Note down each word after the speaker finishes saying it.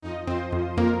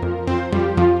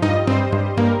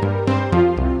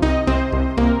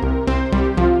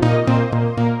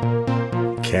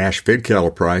Cash fed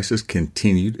cattle prices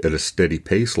continued at a steady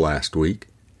pace last week.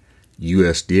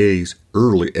 USDA's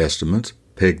early estimates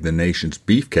pegged the nation's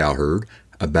beef cow herd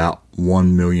about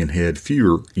 1 million head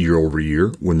fewer year over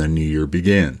year when the new year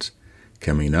begins.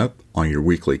 Coming up on your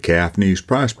weekly Calf News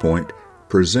Price Point,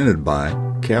 presented by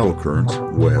Cattle Current's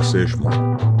Wes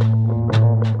Ishmael.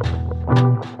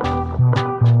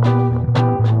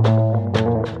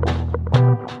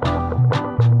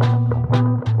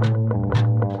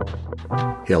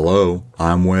 Hello,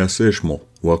 I'm Wes Ishmael.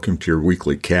 Welcome to your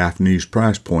weekly Calf News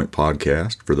Price Point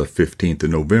podcast for the 15th of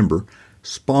November,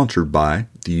 sponsored by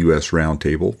the U.S.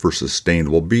 Roundtable for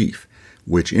Sustainable Beef,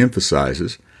 which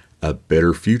emphasizes a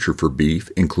better future for beef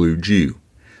includes you.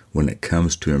 When it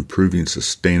comes to improving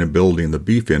sustainability in the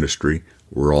beef industry,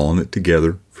 we're all in it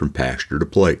together from pasture to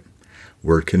plate.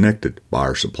 We're connected by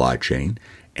our supply chain,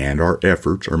 and our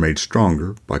efforts are made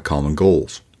stronger by common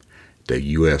goals. The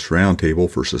U.S. Roundtable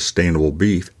for Sustainable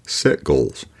Beef set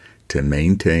goals to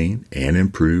maintain and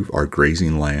improve our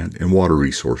grazing land and water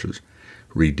resources,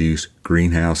 reduce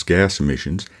greenhouse gas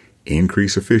emissions,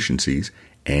 increase efficiencies,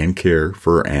 and care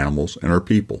for our animals and our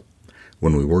people.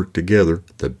 When we work together,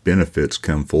 the benefits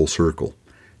come full circle.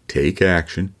 Take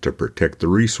action to protect the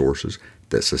resources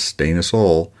that sustain us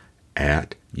all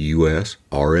at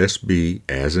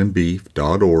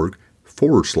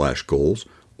usrsb.org/goals,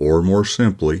 or more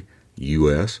simply,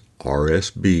 usrsb.org,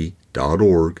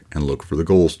 and look for the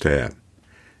Goals tab.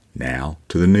 Now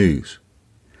to the news.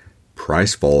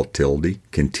 Price volatility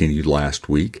continued last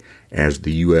week as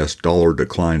the U.S. dollar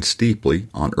declined steeply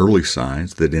on early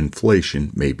signs that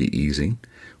inflation may be easing,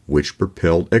 which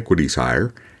propelled equities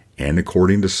higher and,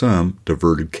 according to some,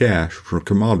 diverted cash from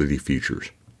commodity futures.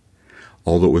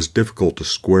 Although it was difficult to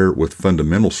square with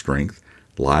fundamental strength,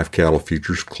 live cattle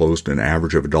futures closed an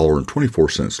average of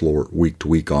 $1.24 lower week to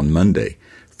week on Monday,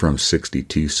 from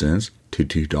 62 cents to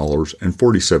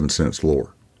 $2.47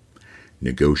 lower.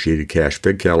 Negotiated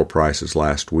cash-fed cattle prices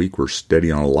last week were steady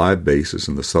on a live basis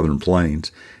in the Southern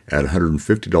Plains at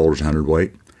 $150 a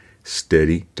hundredweight,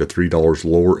 steady to $3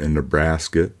 lower in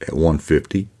Nebraska at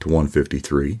 $150 to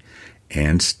 $153,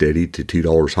 and steady to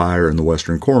 $2 higher in the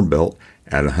Western Corn Belt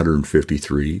at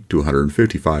 $153 to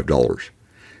 $155.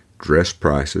 Dress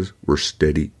prices were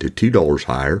steady to $2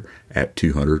 higher at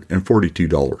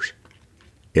 $242.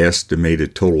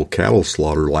 Estimated total cattle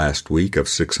slaughter last week of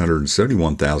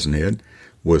 671,000 head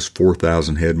was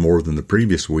 4,000 head more than the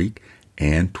previous week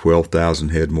and 12,000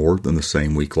 head more than the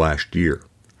same week last year.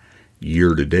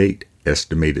 Year-to-date,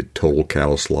 estimated total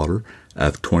cattle slaughter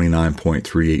of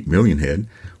 29.38 million head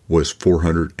was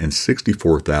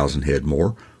 464,000 head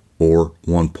more, or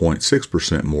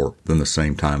 1.6% more than the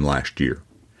same time last year.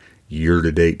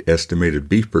 Year-to-date estimated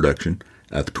beef production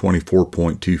of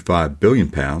 24.25 billion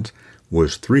pounds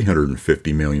was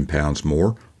 350 million pounds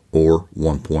more, or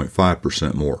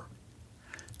 1.5% more.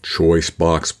 Choice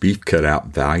box beef cutout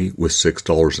value was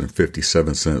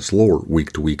 $6.57 lower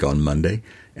week to week on Monday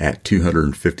at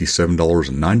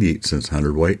 $257.98 a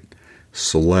hundredweight.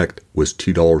 Select was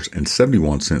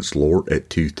 $2.71 lower at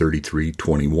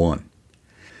 $233.21.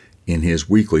 In his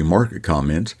weekly market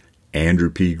comments, Andrew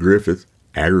P. Griffith,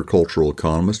 agricultural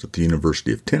economist at the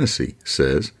University of Tennessee,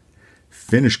 says,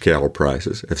 finished cattle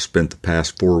prices have spent the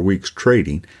past 4 weeks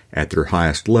trading at their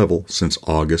highest level since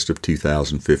August of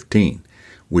 2015,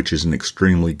 which is an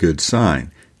extremely good sign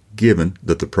given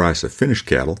that the price of finished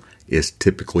cattle is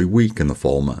typically weak in the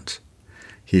fall months.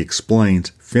 He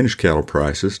explains finished cattle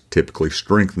prices typically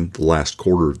strengthen the last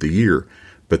quarter of the year,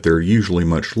 but they're usually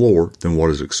much lower than what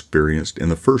is experienced in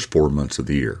the first 4 months of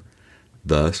the year.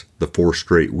 Thus, the 4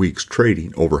 straight weeks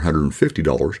trading over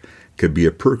 $150 could be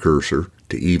a precursor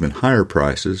to even higher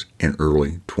prices in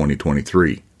early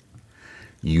 2023.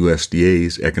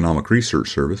 USDA's Economic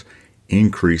Research Service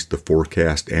increased the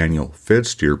forecast annual fed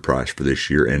steer price for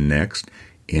this year and next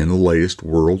in the latest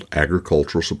World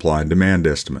Agricultural Supply and Demand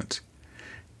estimates.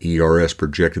 ERS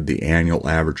projected the annual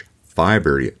average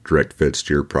 5-area direct fed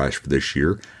steer price for this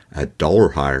year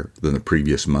 $1 higher than the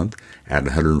previous month at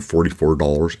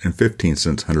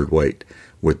 $144.15 hundredweight,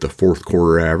 with the fourth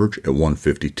quarter average at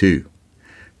 $152.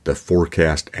 The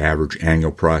forecast average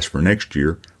annual price for next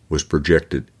year was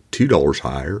projected $2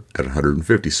 higher at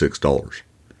 $156.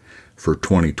 For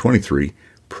 2023,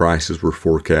 prices were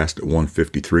forecast at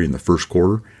 $153 in the first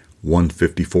quarter,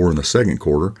 $154 in the second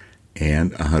quarter,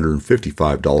 and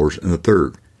 $155 in the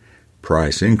third.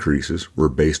 Price increases were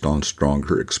based on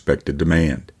stronger expected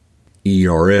demand.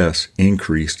 ERS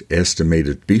increased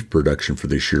estimated beef production for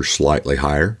this year slightly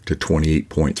higher to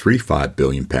 28.35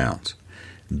 billion pounds.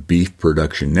 Beef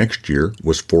production next year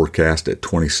was forecast at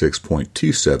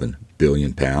 26.27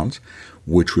 billion pounds,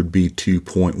 which would be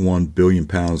 2.1 billion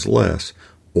pounds less,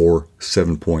 or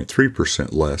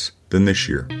 7.3% less than this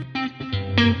year.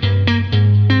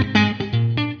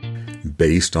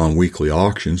 Based on weekly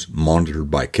auctions monitored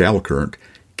by Cattle Current,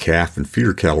 calf and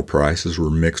feeder cattle prices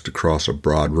were mixed across a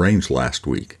broad range last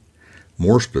week.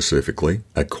 More specifically,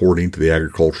 according to the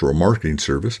Agricultural Marketing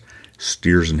Service,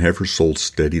 steers and heifers sold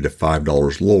steady to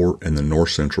 $5 lower in the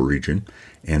North Central region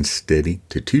and steady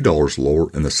to $2 lower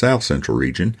in the South Central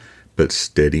region, but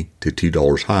steady to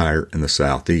 $2 higher in the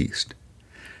Southeast.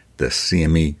 The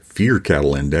CME Feeder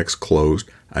Cattle Index closed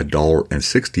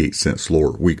 $1.68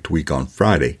 lower week to week on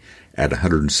Friday at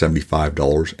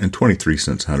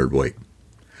 $175.23 hundredweight.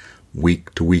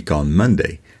 Week to week on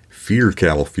Monday, feeder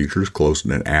cattle futures closed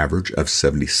at an average of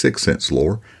 76 cents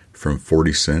lower, from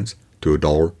 40 cents to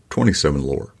 $1.27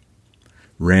 lower.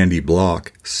 Randy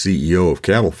Block, CEO of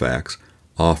CattleFax,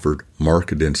 offered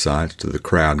market insights to the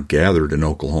crowd gathered in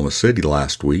Oklahoma City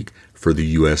last week for the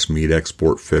U.S. Meat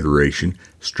Export Federation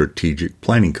Strategic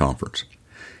Planning Conference.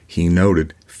 He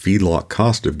noted feedlot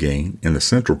cost of gain in the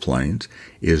Central Plains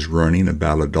is running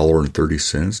about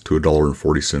 $1.30 to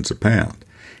 $1.40 a pound,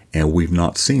 and we've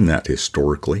not seen that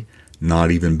historically, not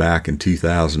even back in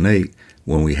 2008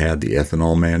 when we had the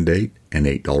ethanol mandate and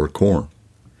 $8 corn.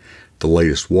 The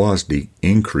latest WASDE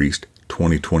increased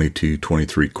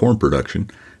 2022-23 corn production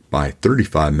by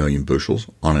 35 million bushels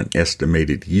on an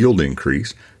estimated yield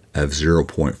increase of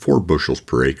 0.4 bushels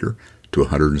per acre to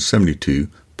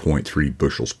 172.3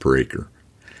 bushels per acre.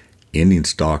 Ending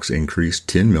stocks increased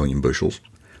 10 million bushels,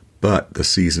 but the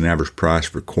season average price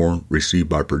for corn received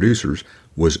by producers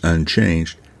was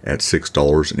unchanged at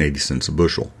 $6.80 a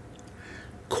bushel.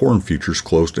 Corn futures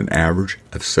closed an average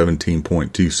of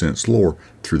 17.2 cents lower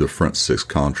through the front six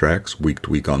contracts week to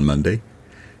week on Monday.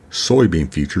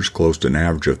 Soybean futures closed an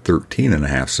average of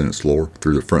 13.5 cents lower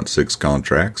through the front six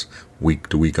contracts week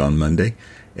to week on Monday,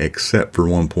 except for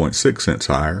 1.6 cents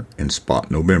higher in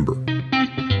spot November.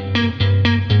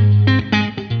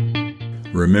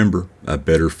 Remember, a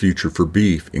better future for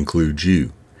beef includes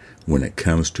you. When it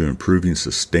comes to improving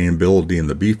sustainability in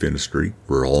the beef industry,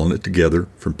 we're all in it together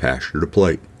from pasture to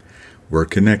plate. We're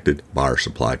connected by our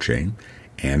supply chain,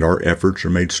 and our efforts are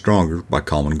made stronger by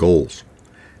common goals.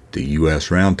 The U.S.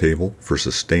 Roundtable for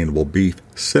Sustainable Beef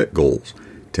set goals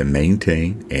to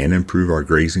maintain and improve our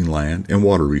grazing land and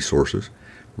water resources,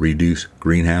 reduce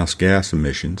greenhouse gas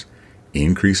emissions,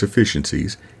 increase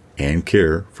efficiencies, and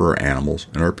care for our animals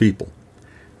and our people.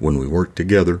 When we work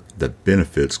together, the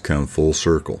benefits come full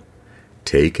circle.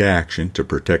 Take action to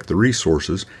protect the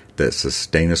resources that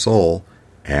sustain us all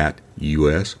at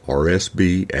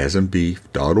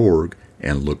usrsbasandbeef.org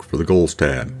and look for the Goals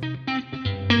tab.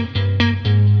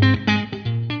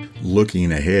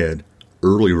 Looking ahead,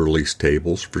 early release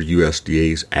tables for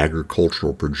USDA's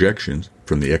agricultural projections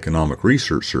from the Economic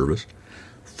Research Service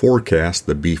forecast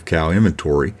the beef cow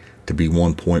inventory to be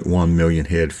 1.1 million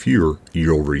head fewer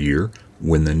year over year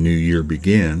when the new year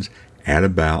begins at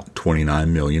about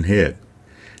 29 million head.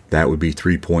 That would be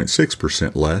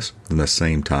 3.6% less than the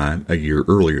same time a year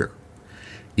earlier.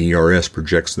 ERS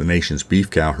projects the nation's beef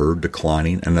cow herd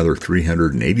declining another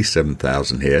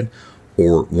 387,000 head,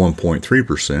 or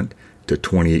 1.3%, to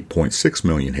 28.6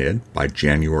 million head by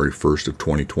January 1st of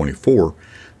 2024,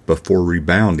 before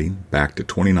rebounding back to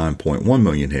 29.1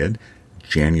 million head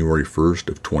January 1st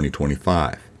of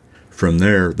 2025. From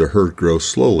there, the herd grows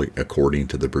slowly, according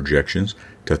to the projections,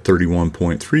 to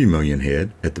 31.3 million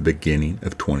head at the beginning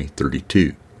of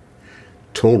 2032.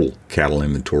 Total cattle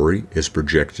inventory is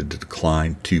projected to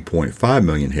decline 2.5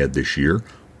 million head this year,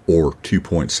 or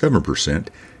 2.7%,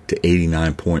 to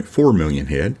 89.4 million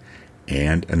head,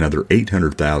 and another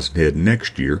 800,000 head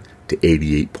next year to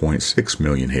 88.6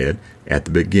 million head at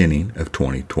the beginning of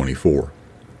 2024.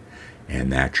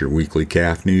 And that's your weekly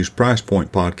Calf News Price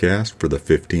Point podcast for the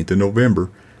 15th of November,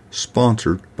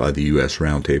 sponsored by the U.S.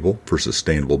 Roundtable for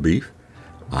Sustainable Beef.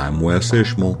 I'm Wes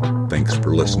Ishmael. Thanks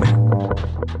for listening.